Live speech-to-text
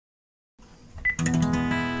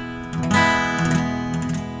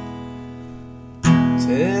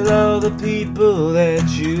Tell all the people that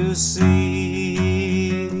you see,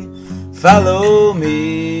 follow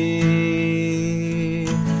me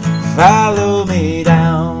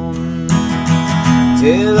down.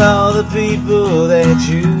 Tell all the people that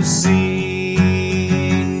you see,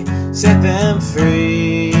 set them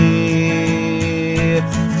free,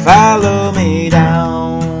 follow me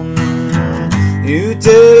down. You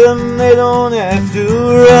tell them they don't have to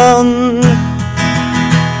run.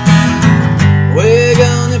 We're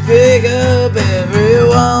gonna pick up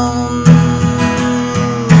everyone.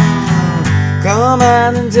 Come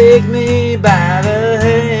out and take me by the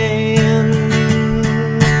hand.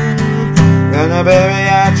 Gonna bury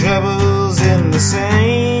our troubles in the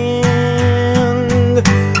sand.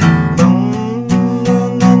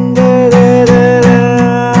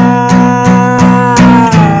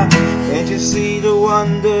 Can't you see the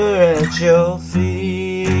wonder at your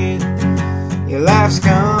feet? Your life's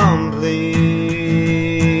complete.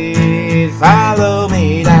 Follow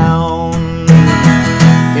me down.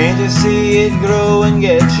 Can't you see it grow and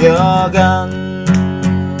get your guns?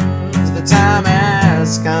 The time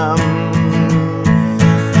has come.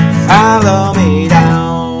 Follow me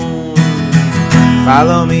down.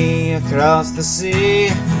 Follow me across the sea,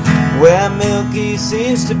 where Milky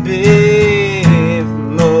seems to be.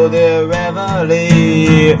 More the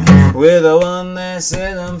reveille, with the one that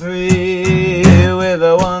set them free, with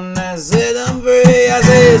the one that set them free. I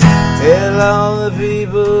says, tell all the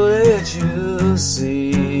people that you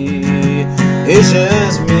see, it's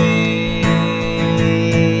just me.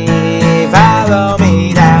 Follow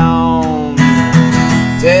me down.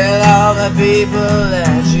 Tell all the people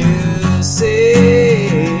that you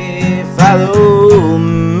see, follow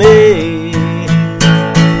me.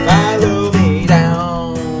 Follow me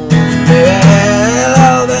down. Tell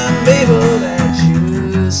all the people that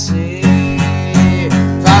you see,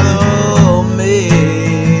 follow me.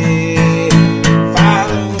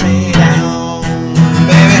 Follow me down,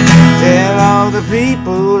 baby. Tell all the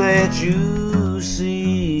people that you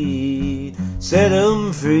see, set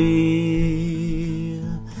them free.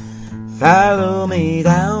 Follow me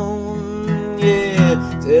down, yeah.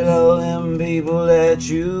 Tell all them people that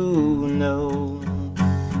you know,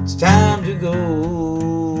 it's time to go.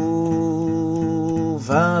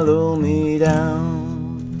 Follow me down.